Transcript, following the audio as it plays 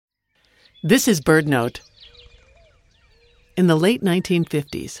This is BirdNote. In the late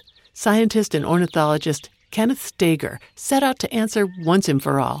 1950s, scientist and ornithologist Kenneth Steger set out to answer once and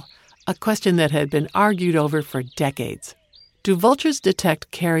for all a question that had been argued over for decades. Do vultures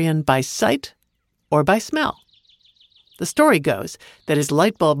detect carrion by sight or by smell? The story goes that his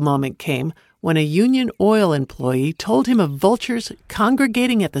light bulb moment came when a Union Oil employee told him of vultures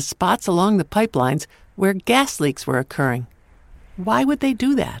congregating at the spots along the pipelines where gas leaks were occurring. Why would they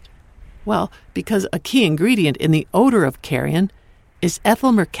do that? Well, because a key ingredient in the odor of carrion is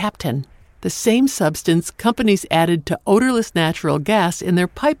ethyl mercaptan, the same substance companies added to odorless natural gas in their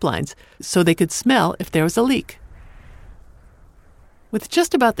pipelines so they could smell if there was a leak. With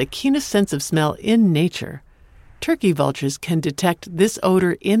just about the keenest sense of smell in nature, turkey vultures can detect this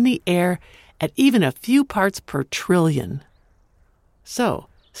odor in the air at even a few parts per trillion. So,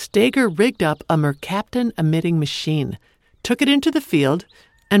 Steger rigged up a mercaptan-emitting machine, took it into the field,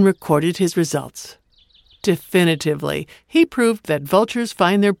 and recorded his results. Definitively, he proved that vultures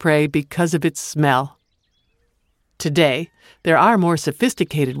find their prey because of its smell. Today, there are more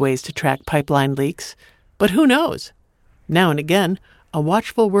sophisticated ways to track pipeline leaks, but who knows? Now and again, a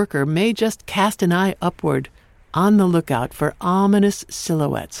watchful worker may just cast an eye upward, on the lookout for ominous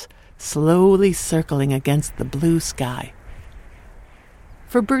silhouettes slowly circling against the blue sky.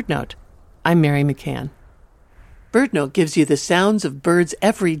 For BirdNote, I'm Mary McCann. BirdNote gives you the sounds of birds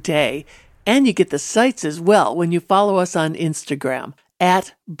every day, and you get the sights as well when you follow us on Instagram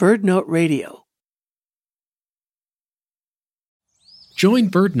at BirdNote Radio. Join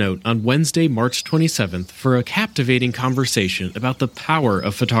BirdNote on Wednesday, March 27th for a captivating conversation about the power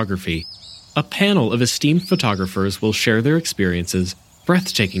of photography. A panel of esteemed photographers will share their experiences,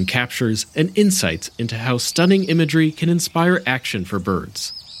 breathtaking captures, and insights into how stunning imagery can inspire action for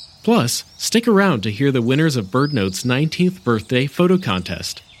birds. Plus, stick around to hear the winners of BirdNote's 19th birthday photo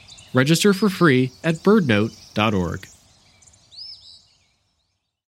contest. Register for free at birdnote.org.